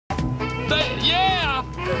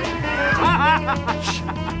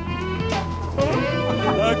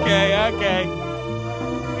Okay.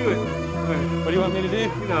 Do it. What do you want me to do?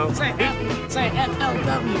 You know. Say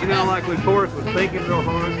FLW. You know, like when Forrest was thinking real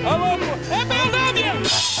hard. I love FLW!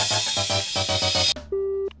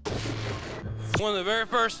 One of the very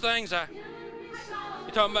first things you're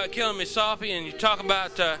talking about killing me softly, and you talk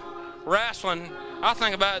about wrestling. I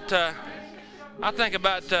think about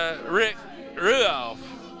Rick Ruoff.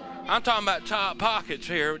 I'm talking about top pockets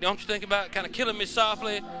here. Don't you think about kind of killing me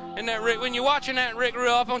softly? And that Rick, when you're watching that Rick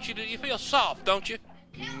Ruoff, you feel soft, don't you?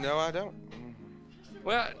 No, I don't.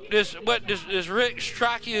 Well, does Rick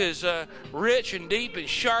strike you as rich and deep and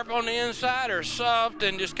sharp on the inside, or soft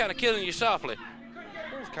and just kind of killing you softly?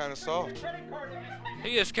 It's kind of soft.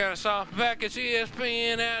 He is kind of soft. Back at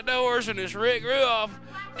ESPN Outdoors, and it's Rick Ruoff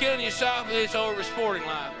killing you softly. It's Orvis Sporting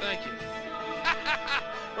Life. Thank you.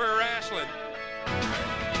 We're wrestling.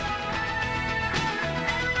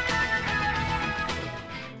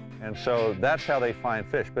 And so that's how they find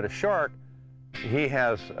fish. But a shark, he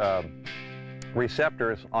has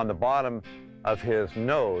receptors on the bottom of his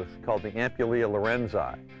nose called the ampulla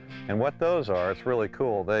lorenzi. And what those are, it's really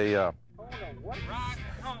cool. They,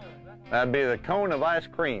 that'd be the cone of ice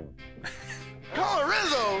cream.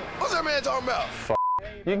 Lorenzo, what's that man talking about?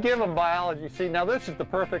 You give them biology. See, now this is the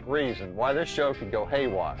perfect reason why this show can go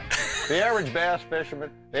haywire. The average bass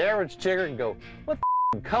fisherman, the average chigger can go, what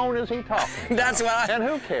the cone is he talking about? That's what And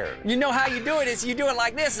who cares? You know how you do it is you do it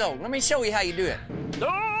like this, though. Let me show you how you do it.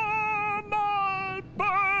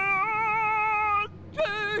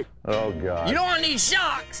 Oh, God. You know on these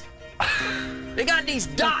sharks, they got these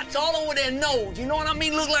dots all over their nose. You know what I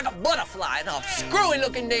mean? Look like a butterfly. It's a screwy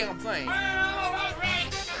looking damn thing.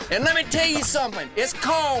 And let me tell you something. It's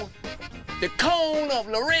called the cone of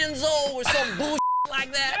Lorenzo or some bullshit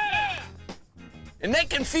like that. And they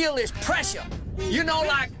can feel this pressure. You know,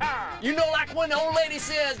 like when the old lady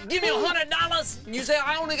says, give me $100, and you say,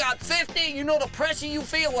 I only got 50, you know the pressure you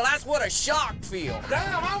feel? Well, that's what a shark feels.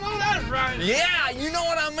 Damn, I know that's right. Yeah, you know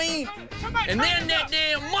what I mean? And then that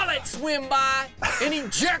damn mullet swim by, and he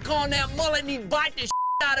jerk on that mullet, and he bite the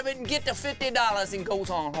out of it and get the $50 and goes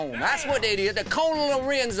on home. That's what they did. The cone of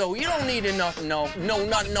Lorenzo. You don't need nothing, nothing no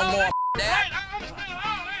more that.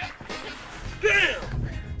 Damn.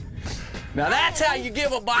 Now that's how you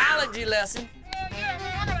give a biology lesson.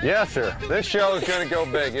 Yes, sir. This show is going to go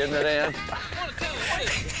big, isn't it, Ann?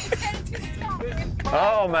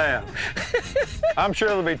 Oh, man. I'm sure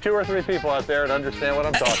there'll be 2 or 3 people out there that understand what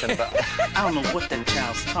I'm talking about. I don't know what that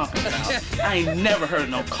child's talking about. I ain't never heard of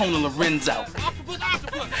no Kona Lorenzo.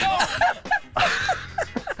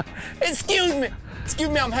 Excuse me,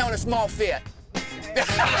 I'm having a small fit.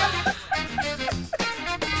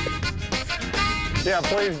 Yeah,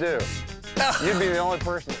 please do. You'd be the only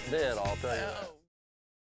person that did, I'll tell you that.